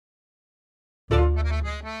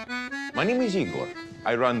My name is Igor.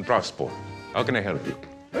 I run Transport. How can I help you?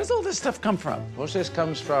 Where's all this stuff come from? Most of this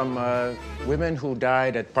comes from women who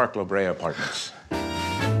died at Park La Brea Apartments.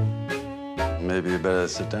 Maybe you better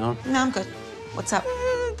sit down. No, I'm good. What's up?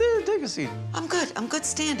 Take a seat. I'm good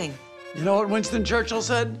standing. You know what Winston Churchill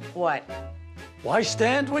said? What? Why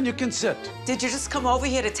stand when you can sit? Did you just come over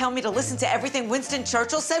here to tell me to listen to everything Winston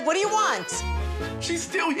Churchill said? What do you want? She's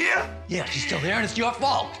still here? Yeah, she's still here, and it's your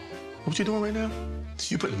fault. What you doing right now?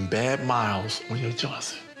 You putting bad miles on your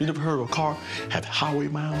Johnson. You never heard of a car have highway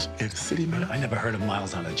miles and city miles? I never heard of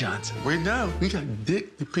miles on a Johnson. Right now, we got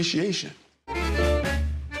dick depreciation.